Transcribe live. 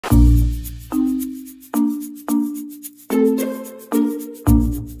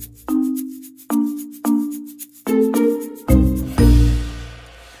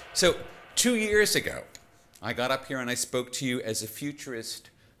So 2 years ago, I got up here and I spoke to you as a futurist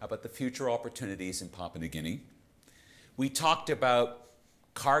about the future opportunities in Papua New Guinea. We talked about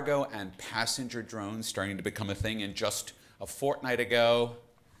cargo and passenger drones starting to become a thing, and just a fortnight ago,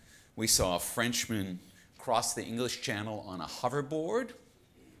 we saw a Frenchman cross the English Channel on a hoverboard.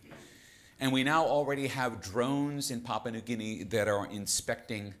 And we now already have drones in Papua New Guinea that are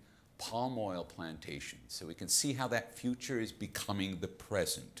inspecting palm oil plantations. So we can see how that future is becoming the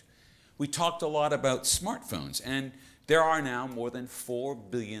present. We talked a lot about smartphones, and there are now more than 4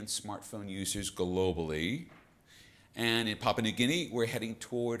 billion smartphone users globally. And in Papua New Guinea, we're heading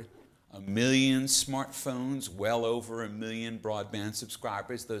toward 1 million smartphones, well over 1 million broadband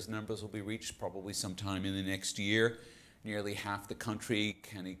subscribers. Those numbers will be reached probably sometime in the next year. Nearly half the country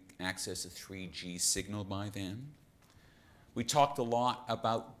can access a 3G signal by then. We talked a lot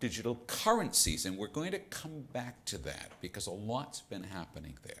about digital currencies, and we're going to come back to that because a lot's been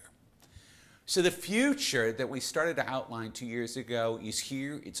happening there. So the future that we started to outline 2 years ago is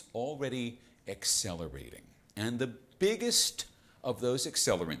here. It's already accelerating. And the biggest of those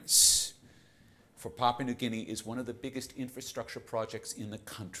accelerants for Papua New Guinea is one of the biggest infrastructure projects in the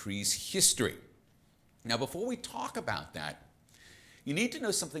country's history. Now, before we talk about that, you need to know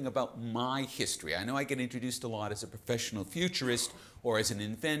something about my history. I know I get introduced a lot as a professional futurist, or as an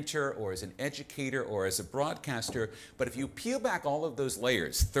inventor, or as an educator, or as a broadcaster, but if you peel back all of those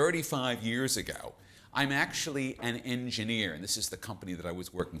layers 35 years ago, I'm actually an engineer, and this is the company that I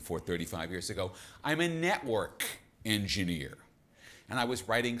was working for 35 years ago. I'm a network engineer, and I was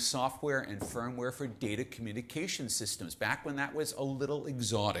writing software and firmware for data communication systems back when that was a little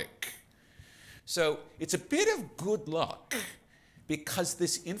exotic. So it's a bit of good luck, because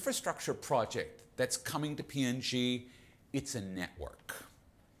this infrastructure project that's coming to PNG, it's a network.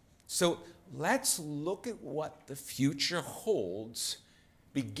 So let's look at what the future holds,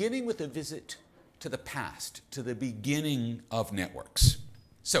 beginning with a visit to the past, to the beginning of networks.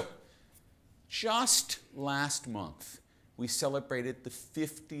 So just last month, we celebrated the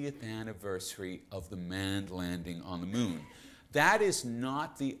 50th anniversary of the manned landing on the moon. That is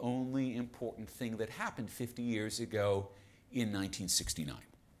not the only important thing that happened 50 years ago in 1969.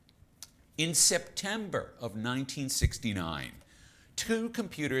 In September of 1969, two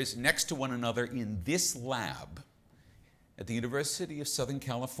computers next to one another in this lab at the University of Southern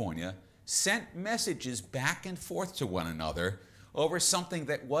California sent messages back and forth to one another over something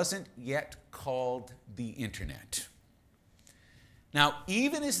that wasn't yet called the Internet. Now,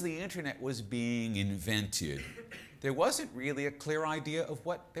 even as the Internet was being invented, there wasn't really a clear idea of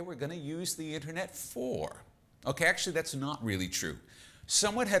what they were going to use the Internet for. Okay, actually, that's not really true.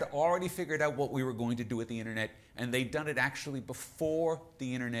 Someone had already figured out what we were going to do with the Internet, and they'd done it actually before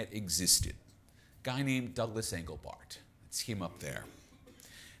the Internet existed. A guy named Douglas Engelbart. That's him up there.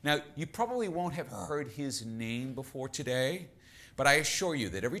 Now, you probably won't have heard his name before today, but I assure you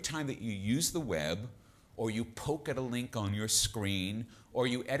that every time that you use the web, or you poke at a link on your screen, or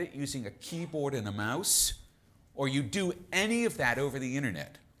you edit using a keyboard and a mouse, or you do any of that over the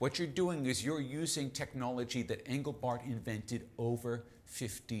Internet, what you're doing is you're using technology that Engelbart invented over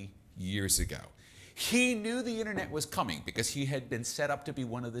 50 years ago. He knew the Internet was coming because he had been set up to be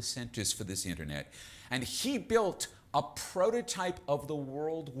one of the centers for this Internet. And he built a prototype of the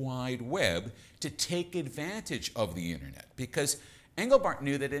World Wide Web to take advantage of the Internet, because Engelbart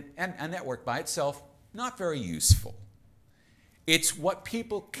knew that a network by itself, not very useful. It's what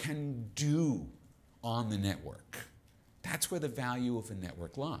people can do on the network. That's where the value of a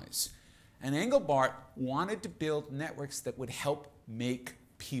network lies. And Engelbart wanted to build networks that would help make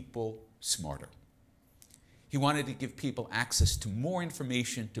people smarter. He wanted to give people access to more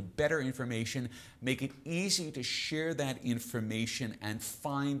information, to better information, make it easy to share that information and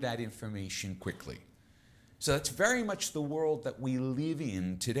find that information quickly. So that's very much the world that we live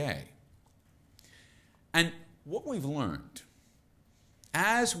in today. And what we've learned,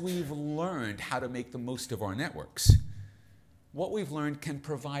 as we've learned how to make the most of our networks, what we've learned can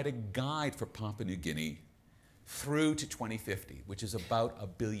provide a guide for Papua New Guinea through to 2050, which is about 1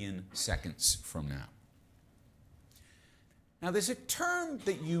 billion seconds from now. Now, there's a term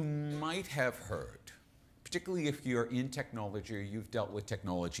that you might have heard, particularly if you're in technology or you've dealt with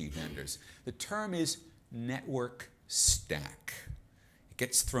technology vendors. The term is network stack. It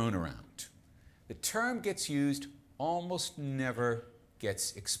gets thrown around. The term gets used, almost never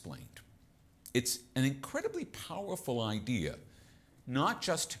gets explained. It's an incredibly powerful idea, not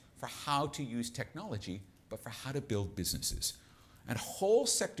just for how to use technology, but for how to build businesses. And whole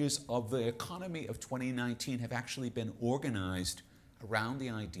sectors of the economy of 2019 have actually been organized around the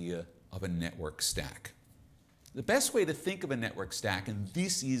idea of a network stack. The best way to think of a network stack, and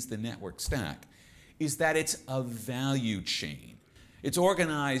this is the network stack, is that it's a value chain. It's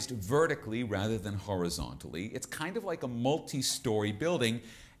organized vertically rather than horizontally. It's kind of like a multi-story building.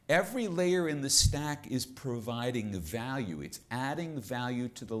 Every layer in the stack is providing value. It's adding value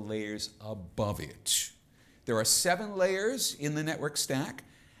to the layers above it. There are 7 layers in the network stack,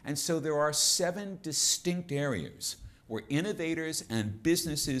 and so there are 7 distinct areas where innovators and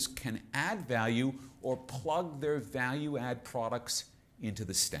businesses can add value or plug their value-add products into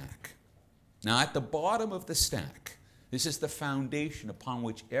the stack. Now, at the bottom of the stack, this is the foundation upon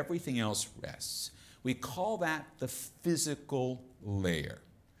which everything else rests. We call that the physical layer.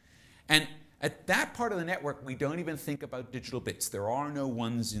 And at that part of the network, we don't even think about digital bits. There are no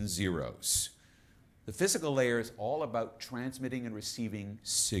ones and zeros. The physical layer is all about transmitting and receiving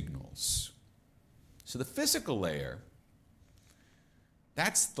signals. So the physical layer,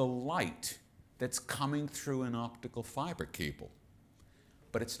 that's the light that's coming through an optical fiber cable.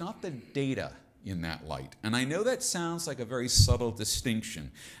 But it's not the data in that light. And I know that sounds like a very subtle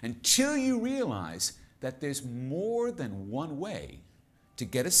distinction until you realize that there's more than one way to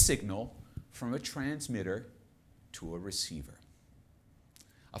get a signal from a transmitter to a receiver.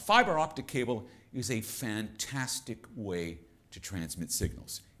 A fiber optic cable is a fantastic way to transmit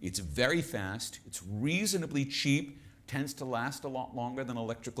signals. It's very fast, it's reasonably cheap, tends to last a lot longer than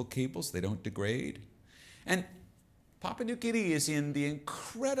electrical cables, they don't degrade. And Papua New Guinea is in the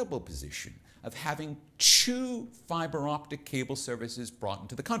incredible position of having 2 fiber optic cable services brought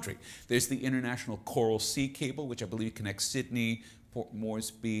into the country. There's the international Coral Sea cable, which I believe connects Sydney, Port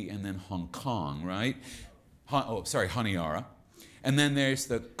Moresby, and then Hong Kong, right? Honiara. And then there's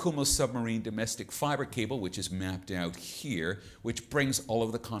the Kumo submarine domestic fiber cable, which is mapped out here, which brings all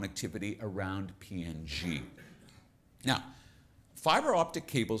of the connectivity around PNG. Now, fiber optic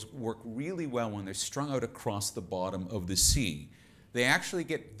cables work really well when they're strung out across the bottom of the sea. They actually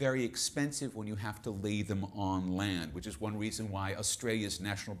get very expensive when you have to lay them on land, which is one reason why Australia's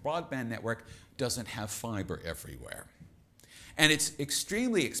national broadband network doesn't have fiber everywhere. And it's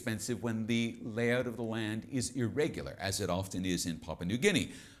extremely expensive when the layout of the land is irregular, as it often is in Papua New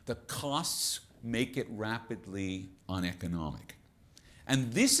Guinea. The costs make it rapidly uneconomic.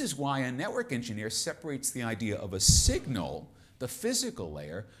 And this is why a network engineer separates the idea of a signal, the physical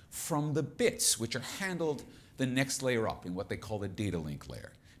layer, from the bits, which are handled the next layer up in what they call the data link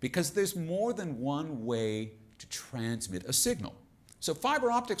layer. Because there's more than one way to transmit a signal. So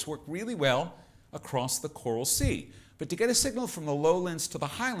fiber optics work really well across the Coral Sea. But to get a signal from the lowlands to the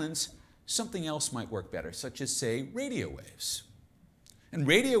highlands, something else might work better, such as, say, radio waves. And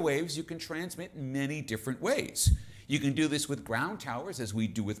radio waves you can transmit in many different ways. You can do this with ground towers, as we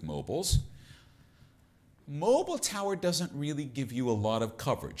do with mobiles. Mobile tower doesn't really give you a lot of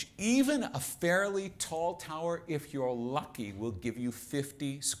coverage. Even a fairly tall tower, if you're lucky, will give you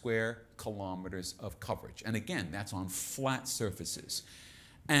 50 square kilometers of coverage. And again, that's on flat surfaces.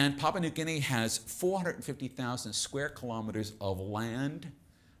 And Papua New Guinea has 450,000 square kilometers of land,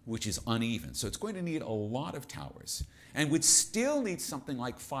 which is uneven. So it's going to need a lot of towers. And would still need something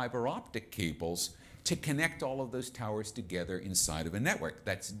like fiber optic cables to connect all of those towers together inside of a network.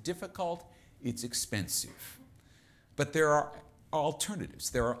 That's difficult, it's expensive. But there are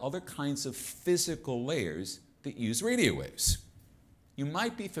alternatives. There are other kinds of physical layers that use radio waves. You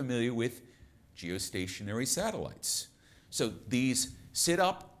might be familiar with geostationary satellites. So these sit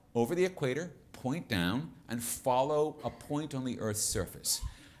up over the equator, point down, and follow a point on the Earth's surface.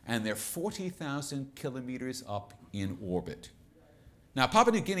 And they're 40,000 kilometers up in orbit. Now,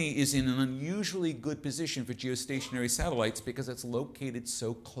 Papua New Guinea is in an unusually good position for geostationary satellites because it's located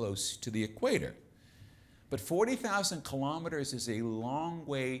so close to the equator. But 40,000 kilometers is a long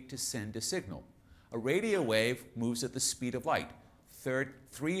way to send a signal. A radio wave moves at the speed of light,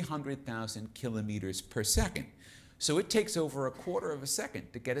 300,000 kilometers per second. So it takes over a quarter of a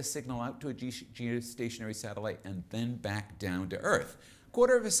second to get a signal out to a geostationary satellite and then back down to Earth. A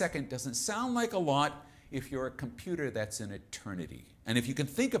quarter of a second doesn't sound like a lot. If you're a computer, that's an eternity. And if you can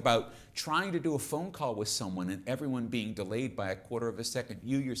think about trying to do a phone call with someone and everyone being delayed by a quarter of a second,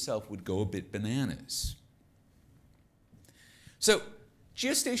 you yourself would go a bit bananas. So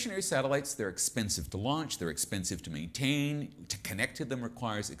geostationary satellites, they're expensive to launch, they're expensive to maintain. To connect to them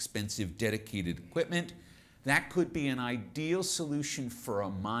requires expensive dedicated equipment. That could be an ideal solution for a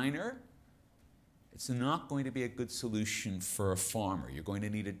miner. It's not going to be a good solution for a farmer. You're going to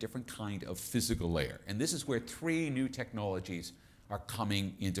need a different kind of physical layer. And this is where 3 new technologies are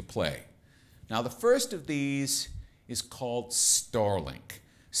coming into play. Now, the first of these is called Starlink.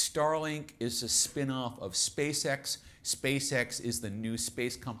 Starlink is a spin-off of SpaceX. SpaceX is the new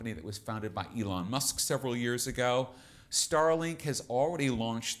space company that was founded by Elon Musk several years ago. Starlink has already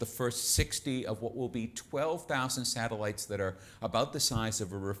launched the first 60 of what will be 12,000 satellites that are about the size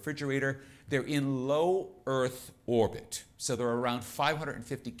of a refrigerator. They're in low Earth orbit, so they're around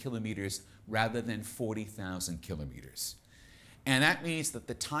 550 kilometers rather than 40,000 kilometers. And that means that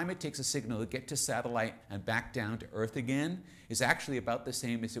the time it takes a signal to get to satellite and back down to Earth again is actually about the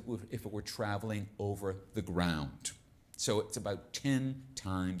same as if it were traveling over the ground. So it's about 10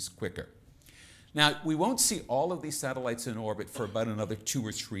 times quicker. Now, we won't see all of these satellites in orbit for about another 2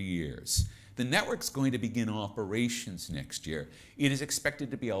 or 3 years. The network's going to begin operations next year. It is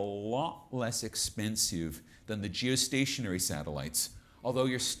expected to be a lot less expensive than the geostationary satellites, although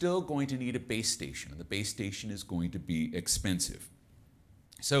you're still going to need a base station, and the base station is going to be expensive.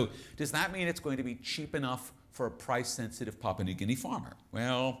 So does that mean it's going to be cheap enough for a price-sensitive Papua New Guinea farmer?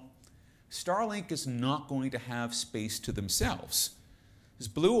 Well, Starlink is not going to have space to themselves. There's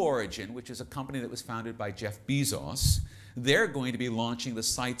Blue Origin, which is a company that was founded by Jeff Bezos. They're going to be launching the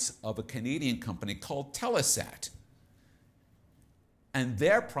sites of a Canadian company called Telesat. And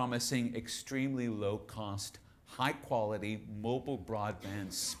they're promising extremely low-cost, high-quality mobile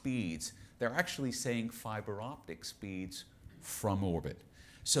broadband speeds. They're actually saying fiber optic speeds from orbit.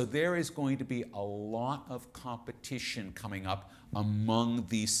 So there is going to be a lot of competition coming up among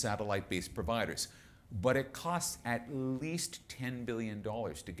these satellite-based providers. But it costs at least $10 billion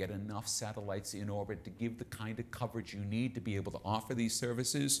to get enough satellites in orbit to give the kind of coverage you need to be able to offer these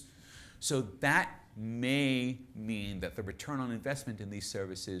services. So that may mean that the return on investment in these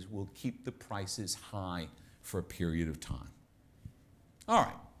services will keep the prices high for a period of time. All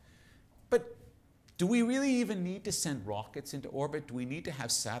right, but do we really even need to send rockets into orbit? Do we need to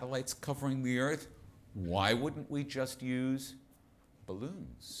have satellites covering the Earth? Why wouldn't we just use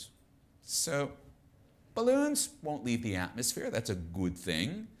balloons? So balloons won't leave the atmosphere. That's a good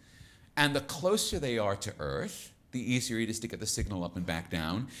thing. And the closer they are to Earth, the easier it is to get the signal up and back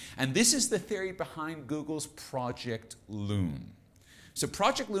down. And this is the theory behind Google's Project Loon. So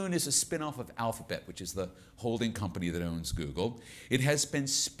Project Loon is a spin-off of Alphabet, which is the holding company that owns Google. It has been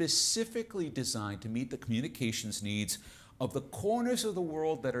specifically designed to meet the communications needs of the corners of the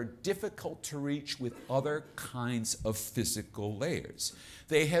world that are difficult to reach with other kinds of physical layers.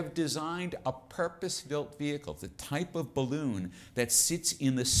 They have designed a purpose-built vehicle, the type of balloon that sits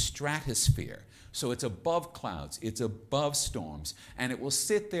in the stratosphere. So it's above clouds, it's above storms, and it will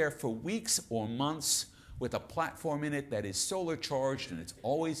sit there for weeks or months with a platform in it that is solar charged, and it's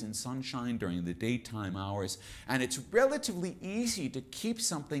always in sunshine during the daytime hours. And it's relatively easy to keep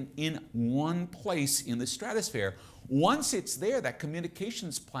something in one place in the stratosphere. Once it's there, that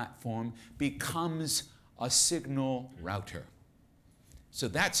communications platform becomes a signal router. So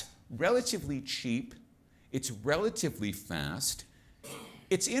that's relatively cheap, it's relatively fast.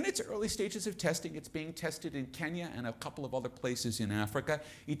 It's in its early stages of testing. It's being tested in Kenya and a couple of other places in Africa.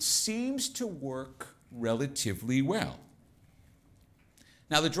 It seems to work relatively well.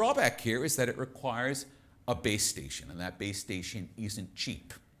 Now, the drawback here is that it requires a base station, and that base station isn't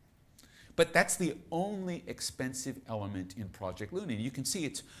cheap. But that's the only expensive element in Project Loon, and you can see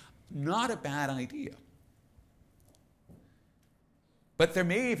it's not a bad idea. But there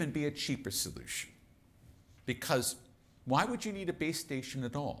may even be a cheaper solution, because why would you need a base station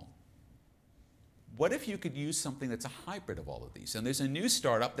at all? What if you could use something that's a hybrid of all of these? And there's a new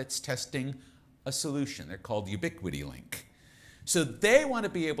startup that's testing a solution. They're called Ubiquity Link. So they want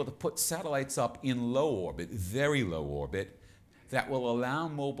to be able to put satellites up in low orbit, very low orbit, that will allow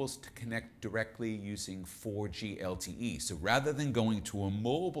mobiles to connect directly using 4G LTE. So rather than going to a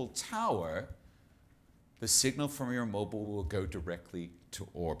mobile tower, the signal from your mobile will go directly to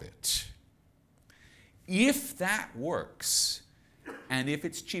orbit. If that works, and if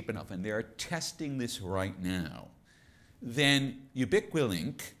it's cheap enough, and they're testing this right now, then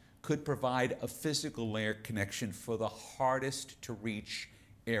UbiquiLink could provide a physical layer connection for the hardest to reach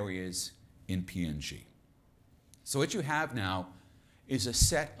areas in PNG. So what you have now is a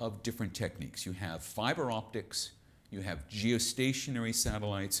set of different techniques. You have fiber optics, you have geostationary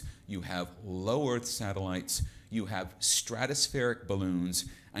satellites, you have low Earth satellites, you have stratospheric balloons,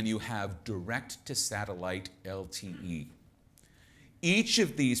 and you have direct-to-satellite LTE. Each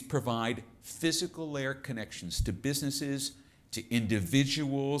of these provide physical layer connections to businesses, to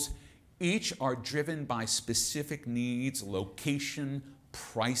individuals. Each are driven by specific needs, location,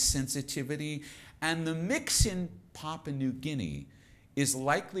 price sensitivity, and the mix in Papua New Guinea is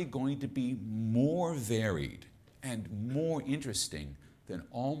likely going to be more varied and more interesting than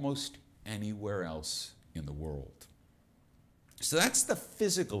almost anywhere else in the world. So that's the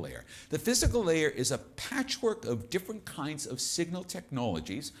physical layer. The physical layer is a patchwork of different kinds of signal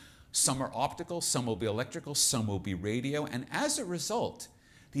technologies. Some are optical, some will be electrical, some will be radio, and as a result,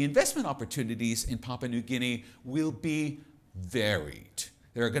 the investment opportunities in Papua New Guinea will be varied.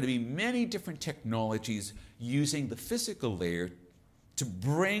 There are going to be many different technologies using the physical layer to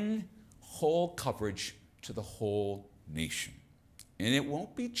bring whole coverage to the whole nation. And it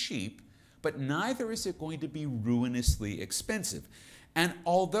won't be cheap, but neither is it going to be ruinously expensive. And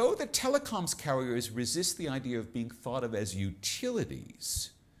although the telecoms carriers resist the idea of being thought of as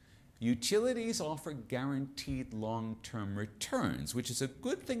utilities, utilities offer guaranteed long-term returns, which is a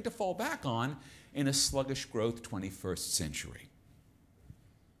good thing to fall back on in a sluggish growth 21st century.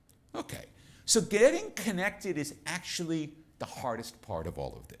 Okay, so getting connected is actually the hardest part of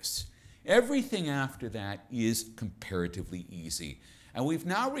all of this. Everything after that is comparatively easy. And we've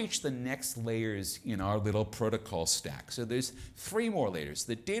now reached the next layers in our little protocol stack. So there's 3 more layers: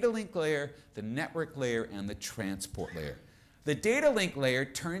 the data link layer, the network layer, and the transport layer. The data link layer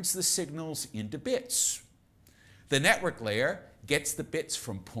turns the signals into bits. The network layer gets the bits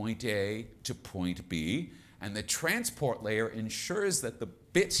from point A to point B, and the transport layer ensures that the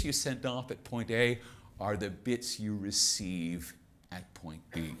bits you send off at point A are the bits you receive at point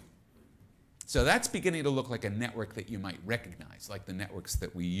B. So that's beginning to look like a network that you might recognize, like the networks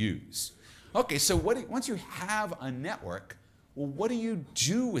that we use. Okay, so once you have a network, well, what do you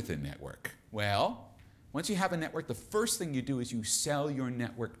do with a network? Well, once you have a network, the first thing you do is you sell your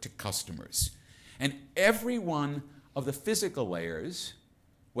network to customers. And every one of the physical layers,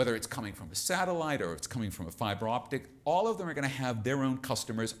 whether it's coming from a satellite or it's coming from a fiber optic, all of them are going to have their own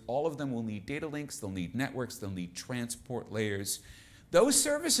customers. All of them will need data links, they'll need networks, they'll need transport layers. Those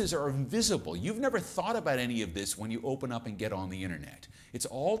services are invisible. You've never thought about any of this when you open up and get on the internet. It's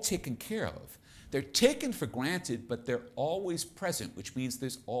all taken care of. They're taken for granted, but they're always present, which means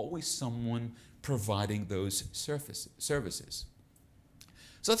there's always someone providing those services.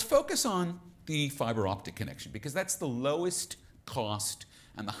 So let's focus on the fiber optic connection, because that's the lowest cost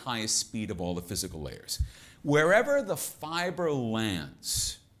and the highest speed of all the physical layers. Wherever the fiber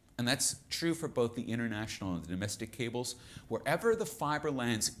lands, and that's true for both the international and the domestic cables, wherever the fiber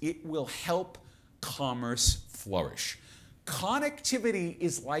lands, it will help commerce flourish. Connectivity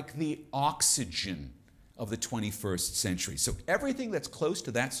is like the oxygen of the 21st century. So everything that's close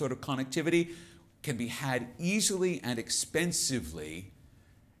to that sort of connectivity can be had easily and expensively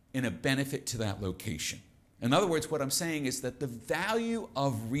in a benefit to that location. In other words, what I'm saying is that the value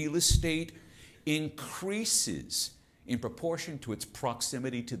of real estate increases in proportion to its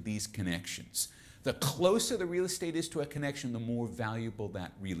proximity to these connections. The closer the real estate is to a connection, the more valuable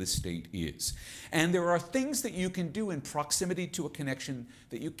that real estate is. And there are things that you can do in proximity to a connection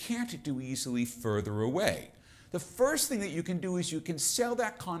that you can't do easily further away. The first thing that you can do is you can sell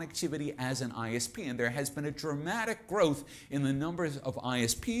that connectivity as an ISP, and there has been a dramatic growth in the numbers of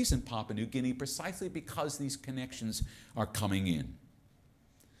ISPs in Papua New Guinea precisely because these connections are coming in.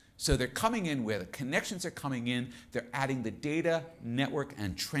 So they're coming in where the connections are coming in, they're adding the data, network,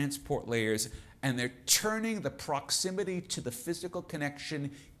 and transport layers, and they're turning the proximity to the physical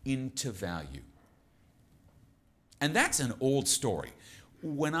connection into value. And that's an old story.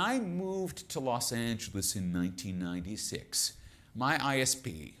 When I moved to Los Angeles in 1996, my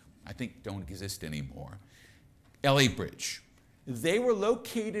ISP, I think don't exist anymore, LA Bridge, they were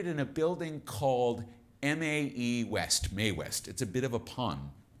located in a building called MAE West, May West. It's a bit of a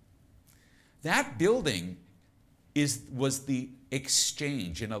pun. That building was the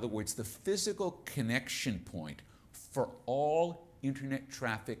exchange, in other words, the physical connection point for all internet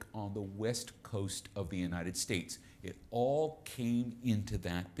traffic on the west coast of the United States. It all came into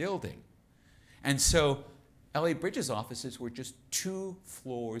that building. And so LA Bridge's offices were just 2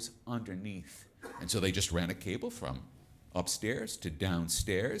 floors underneath. And so they just ran a cable from upstairs to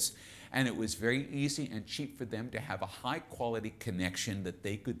downstairs. And it was very easy and cheap for them to have a high quality connection that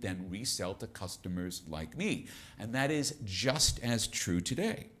they could then resell to customers like me. And that is just as true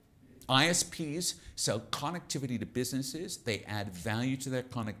today. ISPs sell connectivity to businesses. They add value to that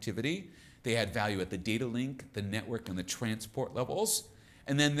connectivity. They add value at the data link, the network, and the transport levels.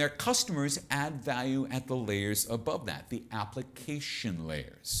 And then their customers add value at the layers above that, the application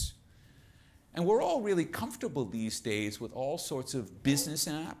layers. And we're all really comfortable these days with all sorts of business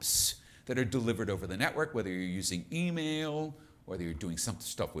apps that are delivered over the network, whether you're using email, whether you're doing some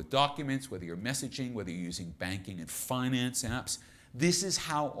stuff with documents, whether you're messaging, whether you're using banking and finance apps. This is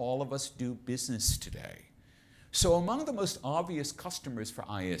how all of us do business today. So among the most obvious customers for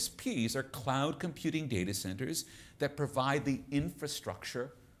ISPs are cloud computing data centers that provide the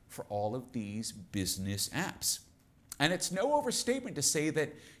infrastructure for all of these business apps. And it's no overstatement to say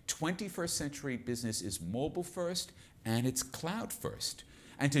that 21st century business is mobile first and it's cloud first.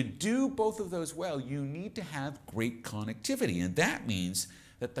 And to do both of those well, you need to have great connectivity. And that means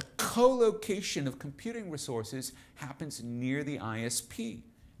that the co-location of computing resources happens near the ISP,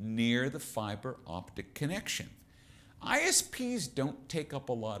 near the fiber optic connection. ISPs don't take up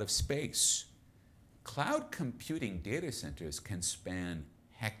a lot of space. Cloud computing data centers can span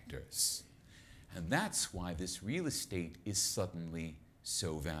hectares. And that's why this real estate is suddenly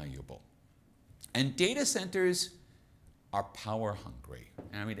so valuable. And data centers are power hungry.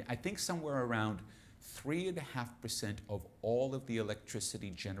 I mean, I think somewhere around 3.5% of all of the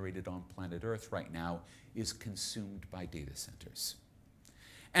electricity generated on planet Earth right now is consumed by data centers.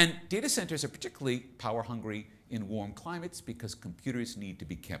 And data centers are particularly power hungry in warm climates because computers need to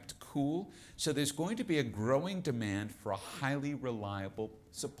be kept cool. So there's going to be a growing demand for a highly reliable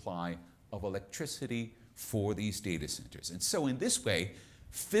supply of electricity for these data centers. And so in this way,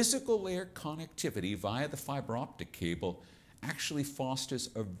 physical layer connectivity via the fiber optic cable actually fosters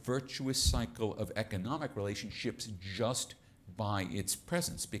a virtuous cycle of economic relationships just by its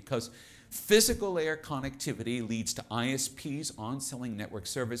presence, because physical layer connectivity leads to ISPs on-selling network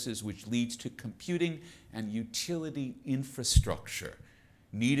services, which leads to computing and utility infrastructure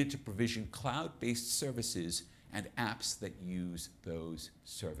needed to provision cloud-based services and apps that use those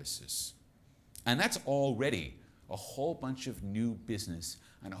services. And that's already a whole bunch of new business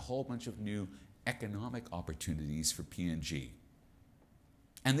and a whole bunch of new economic opportunities for P&G.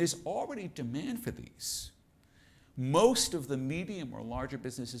 And there's already demand for these. Most of the medium or larger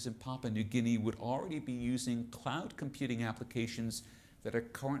businesses in Papua New Guinea would already be using cloud computing applications that are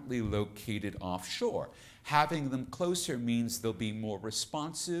currently located offshore. Having them closer means they'll be more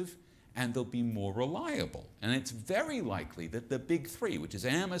responsive and they'll be more reliable. And it's very likely that the big three, which is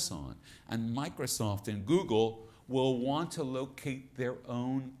Amazon and Microsoft and Google, will want to locate their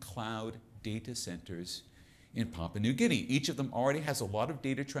own cloud data centers in Papua New Guinea. Each of them already has a lot of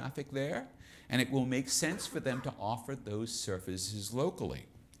data traffic there, and it will make sense for them to offer those services locally.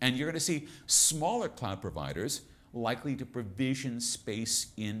 And you're going to see smaller cloud providers likely to provision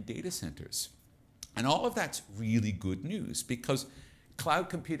space in data centers. And all of that's really good news, because cloud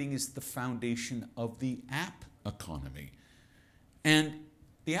computing is the foundation of the app economy. And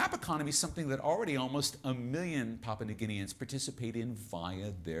the app economy is something that already almost 1 million Papua New Guineans participate in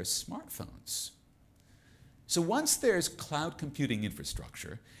via their smartphones. So once there's cloud computing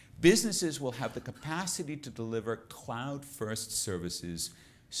infrastructure, businesses will have the capacity to deliver cloud-first services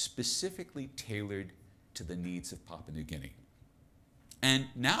specifically tailored to the needs of Papua New Guinea. And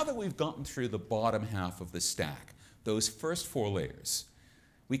now that we've gotten through the bottom half of the stack, those first 4 layers,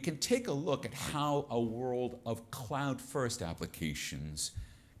 we can take a look at how a world of cloud-first applications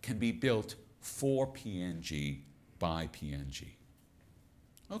can be built for PNG by PNG.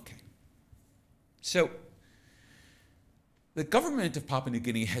 Okay. So the government of Papua New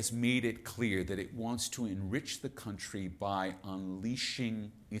Guinea has made it clear that it wants to enrich the country by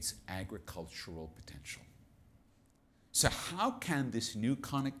unleashing its agricultural potential. So how can this new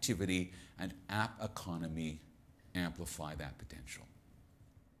connectivity and app economy amplify that potential?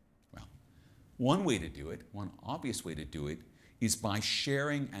 Well, one way to do it, one obvious way to do it, is by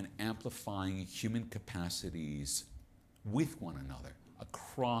sharing and amplifying human capacities with one another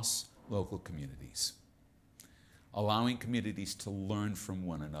across local communities, allowing communities to learn from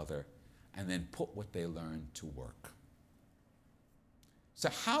one another and then put what they learn to work. So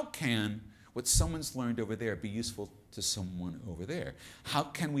how can what someone's learned over there be useful to someone over there? How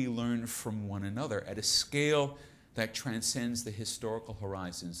can we learn from one another at a scale that transcends the historical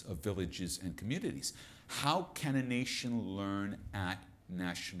horizons of villages and communities? How can a nation learn at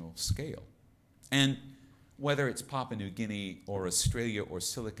national scale? And whether it's Papua New Guinea or Australia or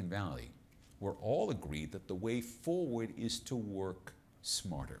Silicon Valley, we're all agreed that the way forward is to work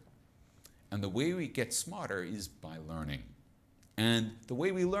smarter. And the way we get smarter is by learning. And the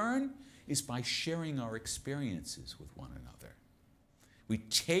way we learn is by sharing our experiences with one another. We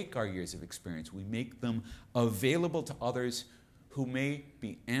take our years of experience, we make them available to others who may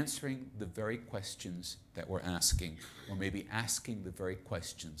be answering the very questions that we're asking, or maybe asking the very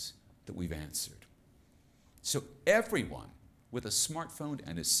questions that we've answered. So everyone with a smartphone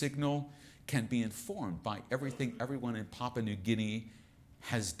and a signal can be informed by everything everyone in Papua New Guinea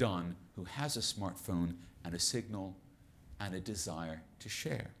has done who has a smartphone and a signal and a desire to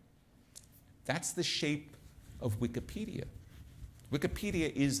share. That's the shape of Wikipedia.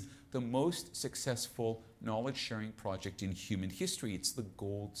 Wikipedia is the most successful knowledge-sharing project in human history. It's the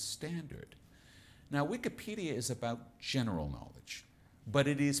gold standard. Now, Wikipedia is about general knowledge, but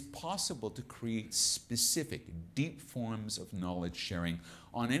it is possible to create specific, deep forms of knowledge sharing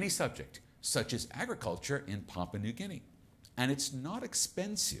on any subject, such as agriculture in Papua New Guinea. And it's not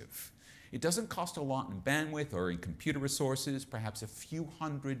expensive. It doesn't cost a lot in bandwidth or in computer resources, perhaps a few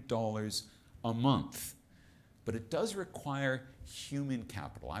 $100s a month. But it does require human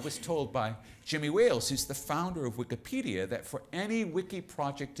capital. I was told by Jimmy Wales, who's the founder of Wikipedia, that for any wiki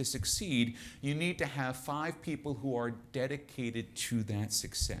project to succeed, you need to have 5 people who are dedicated to that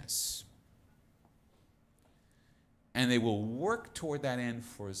success. And they will work toward that end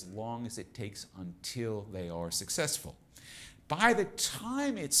for as long as it takes until they are successful. By the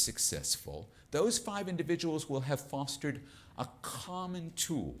time it's successful, those 5 individuals will have fostered a common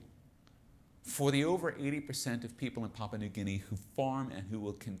tool for the over 80% of people in Papua New Guinea who farm and who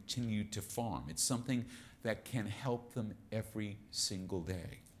will continue to farm. It's something that can help them every single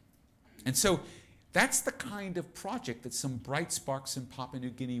day. And so that's the kind of project that some bright sparks in Papua New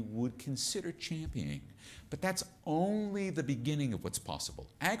Guinea would consider championing. But that's only the beginning of what's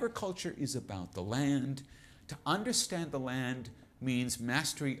possible. Agriculture is about the land. To understand the land means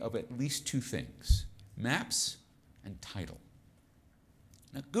mastery of at least 2 things: maps and title.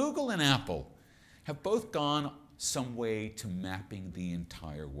 Now, Google and Apple have both gone some way to mapping the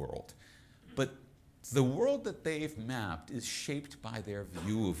entire world. But the world that they've mapped is shaped by their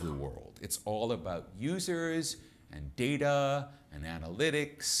view of the world. It's all about users and data and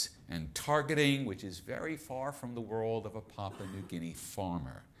analytics and targeting, which is very far from the world of a Papua New Guinea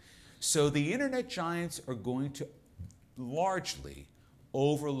farmer. So the internet giants are going to largely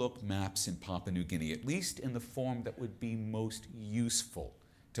overlook maps in Papua New Guinea, at least in the form that would be most useful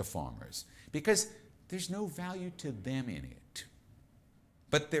to farmers, because there's no value to them in it.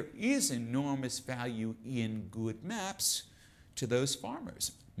 But there is enormous value in good maps to those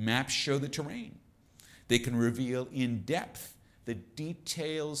farmers. Maps show the terrain. They can reveal in depth the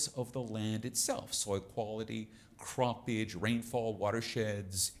details of the land itself: soil quality, croppage, rainfall,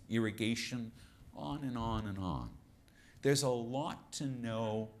 watersheds, irrigation, on and on and on. There's a lot to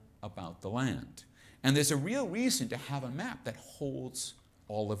know about the land. And there's a real reason to have a map that holds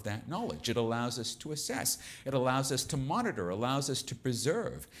all of that knowledge. It allows us to assess. It allows us to monitor, allows us to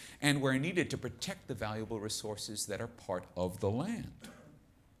preserve, and where needed, to protect the valuable resources that are part of the land.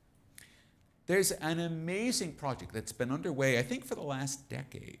 There's an amazing project that's been underway, I think, for the last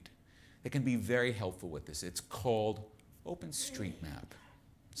decade that can be very helpful with this. It's called OpenStreetMap.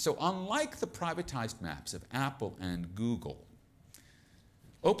 So unlike the privatized maps of Apple and Google,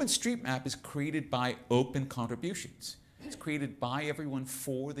 OpenStreetMap is created by open contributions. It's created by everyone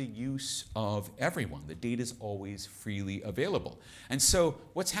for the use of everyone. The data is always freely available. And so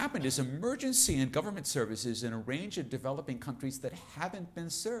what's happened is emergency and government services in a range of developing countries that haven't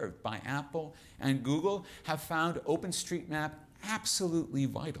been served by Apple and Google have found OpenStreetMap absolutely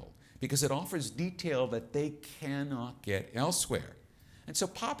vital, because it offers detail that they cannot get elsewhere. And so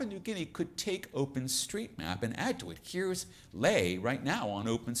Papua New Guinea could take OpenStreetMap and add to it. Here's Leh right now on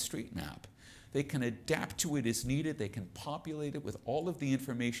OpenStreetMap. They can adapt to it as needed. They can populate it with all of the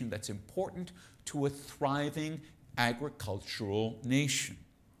information that's important to a thriving agricultural nation.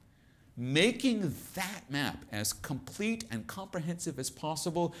 Making that map as complete and comprehensive as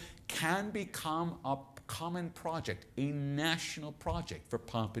possible can become a common project, a national project for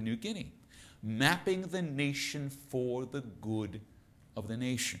Papua New Guinea, mapping the nation for the good of the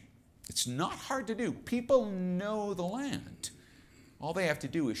nation. It's not hard to do. People know the land. All they have to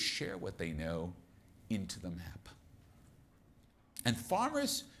do is share what they know into the map. And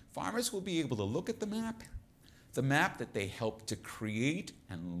farmers will be able to look at the map that they helped to create,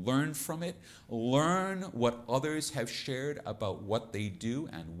 and learn from it, learn what others have shared about what they do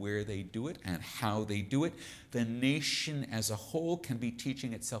and where they do it and how they do it. The nation as a whole can be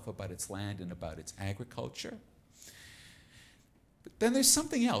teaching itself about its land and about its agriculture. But then there's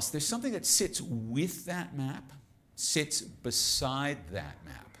something else. There's something that sits with that map, sits beside that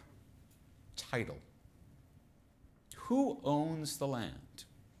map. Title. Who owns the land?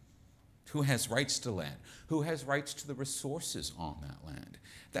 Who has rights to land? Who has rights to the resources on that land?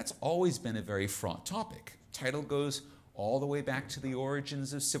 That's always been a very fraught topic. Title goes all the way back to the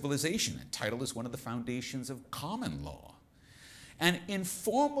origins of civilization, and title is one of the foundations of common law. And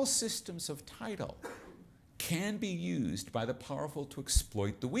informal systems of title can be used by the powerful to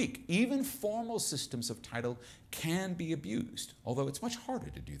exploit the weak. Even formal systems of title can be abused, although it's much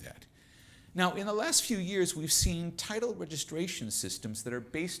harder to do that. Now, in the last few years, we've seen title registration systems that are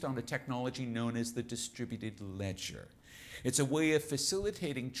based on a technology known as the distributed ledger. It's a way of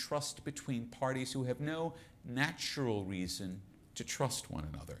facilitating trust between parties who have no natural reason to trust one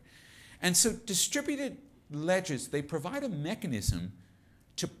another. And so distributed ledgers, they provide a mechanism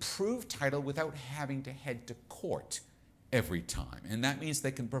to prove title without having to head to court every time. And that means they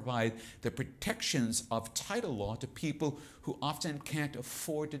can provide the protections of title law to people who often can't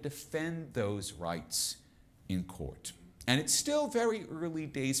afford to defend those rights in court. And it's still very early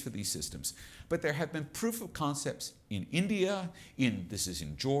days for these systems, but there have been proof of concepts in India, this is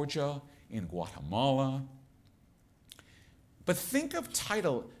in Georgia, in Guatemala. But think of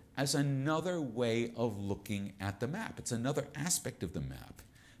title as another way of looking at the map. It's another aspect of the map.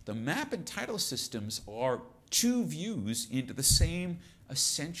 The map and title systems are two views into the same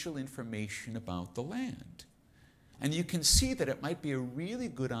essential information about the land. And you can see that it might be a really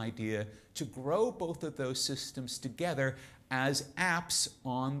good idea to grow both of those systems together as apps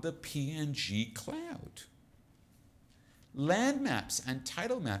on the PNG cloud. Land maps and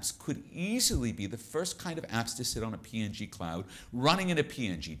title maps could easily be the first kind of apps to sit on a PNG cloud, running in a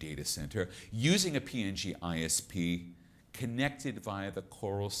PNG data center, using a PNG ISP, connected via the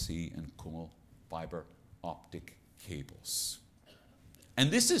Coral Sea and Kumul fiber optic cables.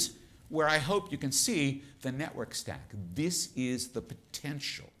 And this is where I hope you can see the network stack. This is the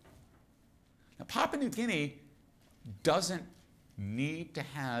potential. Now, Papua New Guinea doesn't need to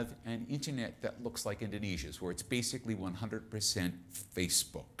have an internet that looks like Indonesia's, where it's basically 100%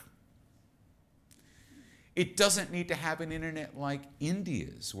 Facebook. It doesn't need to have an internet like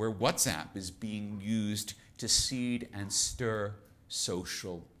India's, where WhatsApp is being used to seed and stir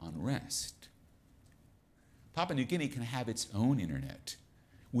social unrest. Papua New Guinea can have its own internet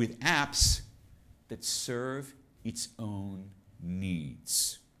with apps that serve its own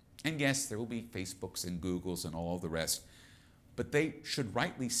needs. And yes, there will be Facebooks and Googles and all the rest, but they should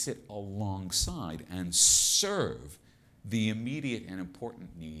rightly sit alongside and serve the immediate and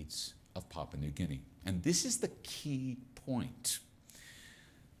important needs of Papua New Guinea. And this is the key point.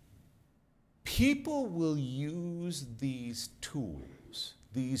 People will use these tools,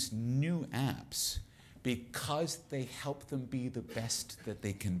 these new apps, because they help them be the best that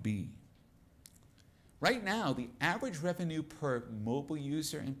they can be. Right now, the average revenue per mobile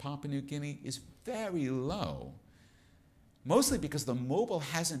user in Papua New Guinea is very low, mostly because the mobile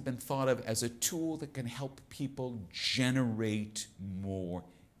hasn't been thought of as a tool that can help people generate more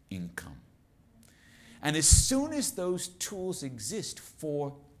income. And as soon as those tools exist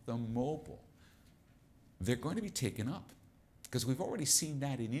for the mobile, they're going to be taken up. Because we've already seen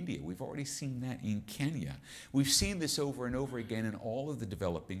that in India. We've already seen that in Kenya. We've seen this over and over again in all of the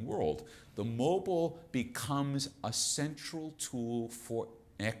developing world. The mobile becomes a central tool for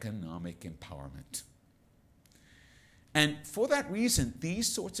economic empowerment. And for that reason,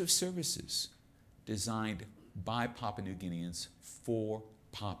 these sorts of services designed by Papua New Guineans for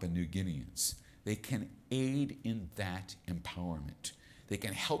Papua New Guineans, they can aid in that empowerment. They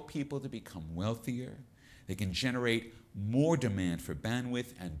can help people to become wealthier. They can generate more demand for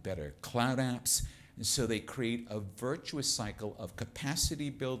bandwidth and better cloud apps, and so they create a virtuous cycle of capacity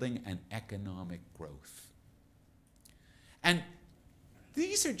building and economic growth. And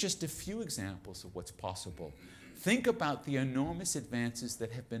these are just a few examples of what's possible. Think about the enormous advances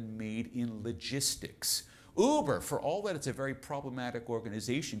that have been made in logistics. Uber, for all that it's a very problematic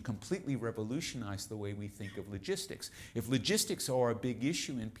organization, completely revolutionized the way we think of logistics. If logistics are a big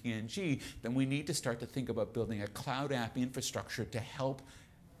issue in PNG, then we need to start to think about building a cloud app infrastructure to help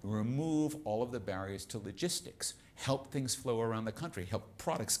remove all of the barriers to logistics, help things flow around the country, help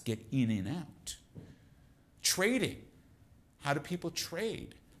products get in and out. Trading. How do people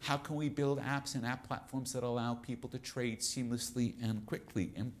trade? How can we build apps and app platforms that allow people to trade seamlessly and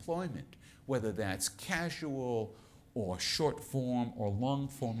quickly? Employment, whether that's casual or short form or long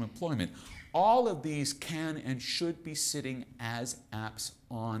form employment. All of these can and should be sitting as apps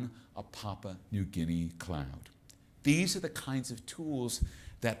on a Papua New Guinea cloud. These are the kinds of tools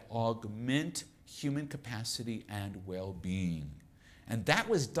that augment human capacity and well-being. And that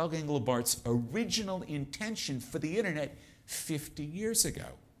was Doug Englebart's original intention for the internet 50 years ago.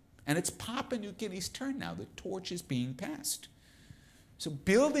 And it's Papua New Guinea's turn now. The torch is being passed. So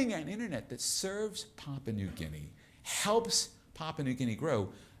building an internet that serves Papua New Guinea, helps Papua New Guinea grow,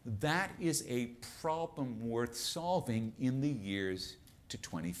 that is a problem worth solving in the years to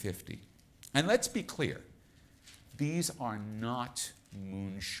 2050. And let's be clear, these are not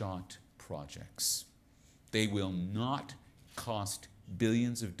moonshot projects. They will not cost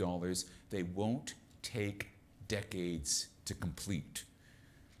billions of dollars. They won't take decades to complete.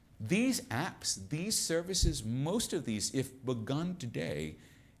 These apps, these services, most of these, if begun today,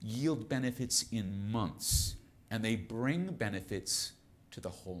 yield benefits in months, and they bring benefits to the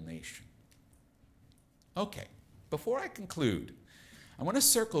whole nation. Okay, before I conclude, I want to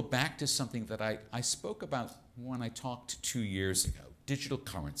circle back to something that I spoke about when I talked 2 years ago. digital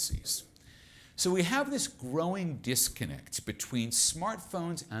currencies. So we have this growing disconnect between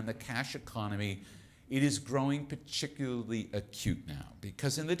smartphones and the cash economy. It is growing particularly acute now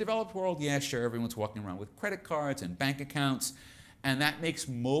because in the developed world, yeah, sure, everyone's walking around with credit cards and bank accounts, and that makes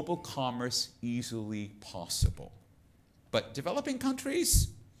mobile commerce easily possible. But developing countries,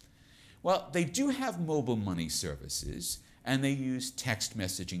 well, they do have mobile money services, and they use text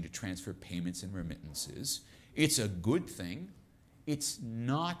messaging to transfer payments and remittances. It's a good thing. It's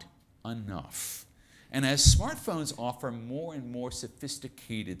not enough. And as smartphones offer more and more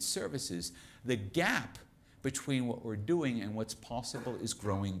sophisticated services, the gap between what we're doing and what's possible is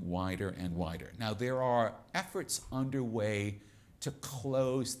growing wider and wider. Now, there are efforts underway to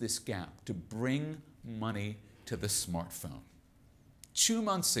close this gap, to bring money to the smartphone. 2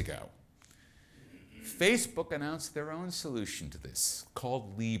 months ago, Facebook announced their own solution to this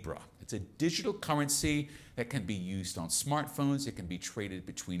called Libra. It's a digital currency that can be used on smartphones. It can be traded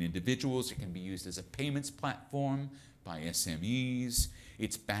between individuals. It can be used as a payments platform by SMEs.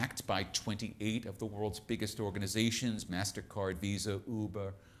 It's backed by 28 of the world's biggest organizations, MasterCard, Visa,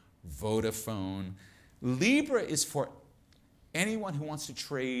 Uber, Vodafone. Libra is for anyone who wants to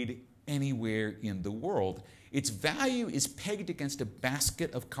trade anywhere in the world. Its value is pegged against a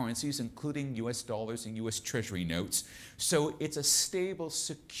basket of currencies, including US dollars and US Treasury notes. So it's a stable,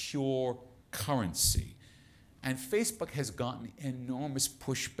 secure currency. And Facebook has gotten enormous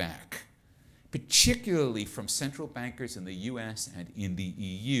pushback, particularly from central bankers in the US and in the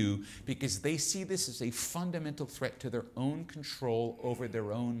EU, because they see this as a fundamental threat to their own control over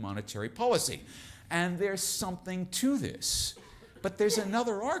their own monetary policy. And there's something to this. But there's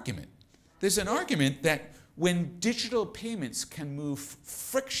another argument. There's an argument that when digital payments can move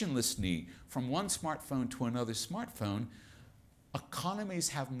frictionlessly from one smartphone to another smartphone, economies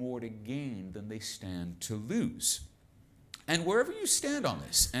have more to gain than they stand to lose. And wherever you stand on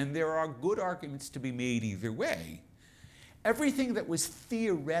this, and there are good arguments to be made either way, everything that was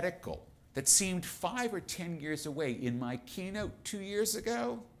theoretical, that seemed 5 or 10 years away in my keynote 2 years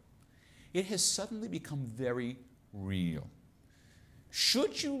ago, it has suddenly become very real.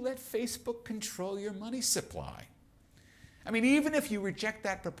 Should you let Facebook control your money supply? I mean, even if you reject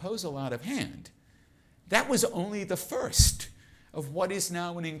that proposal out of hand, that was only the first of what is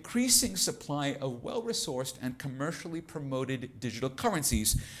now an increasing supply of well-resourced and commercially promoted digital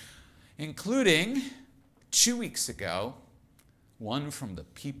currencies, including, 2 weeks ago, one from the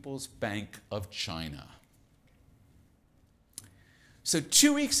People's Bank of China. So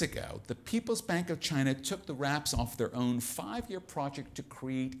 2 weeks ago, the People's Bank of China took the wraps off their own 5-year project to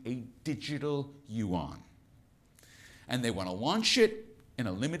create a digital yuan. And they want to launch it in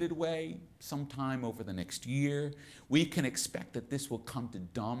a limited way sometime over the next year. We can expect that this will come to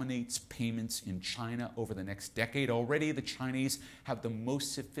dominate payments in China over the next decade. Already, the Chinese have the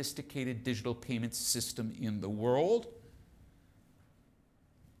most sophisticated digital payment system in the world.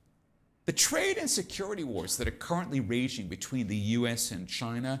 The trade and security wars that are currently raging between the US and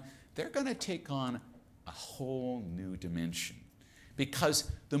China, they're going to take on a whole new dimension,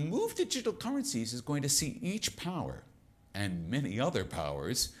 because the move to digital currencies is going to see each power, and many other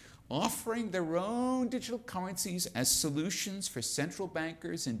powers, offering their own digital currencies as solutions for central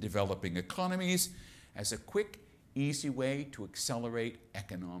bankers in developing economies as a quick, easy way to accelerate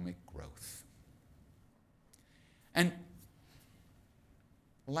economic growth. And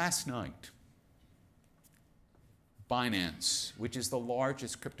last night, Binance, which is the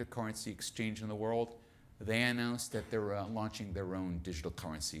largest cryptocurrency exchange in the world, they announced that they're launching their own digital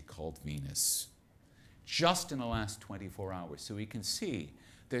currency called Venus, just in the last 24 hours. So we can see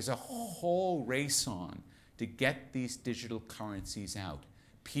there's a whole race on to get these digital currencies out.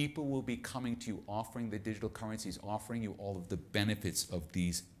 People will be coming to you offering the digital currencies, offering you all of the benefits of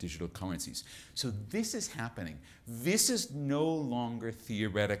these digital currencies. So this is happening. This is no longer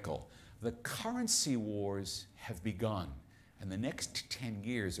theoretical. The currency wars have begun, and the next 10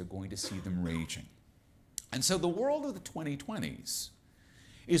 years are going to see them raging. And so the world of the 2020s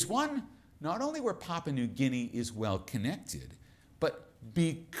is one not only where Papua New Guinea is well connected, but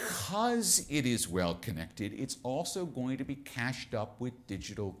because it is well connected, it's also going to be cashed up with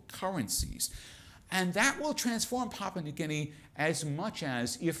digital currencies. And that will transform Papua New Guinea as much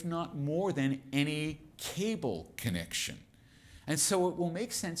as, if not more than, any cable connection. And so it will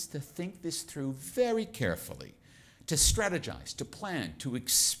make sense to think this through very carefully, to strategize, to plan, to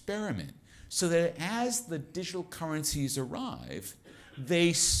experiment, so that as the digital currencies arrive,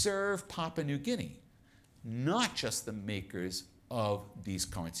 they serve Papua New Guinea, not just the makers of these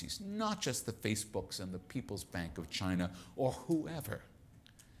currencies, not just the Facebooks and the People's Bank of China or whoever,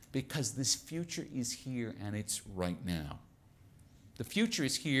 because this future is here and it's right now. The future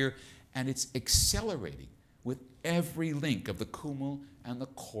is here, and it's accelerating with every link of the Kumul and the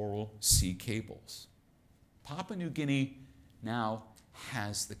Coral Sea cables. Papua New Guinea now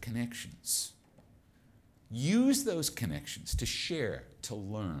has the connections. Use those connections to share, to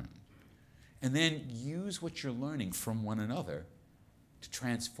learn, and then use what you're learning from one another to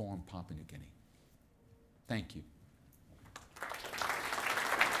transform Papua New Guinea. Thank you.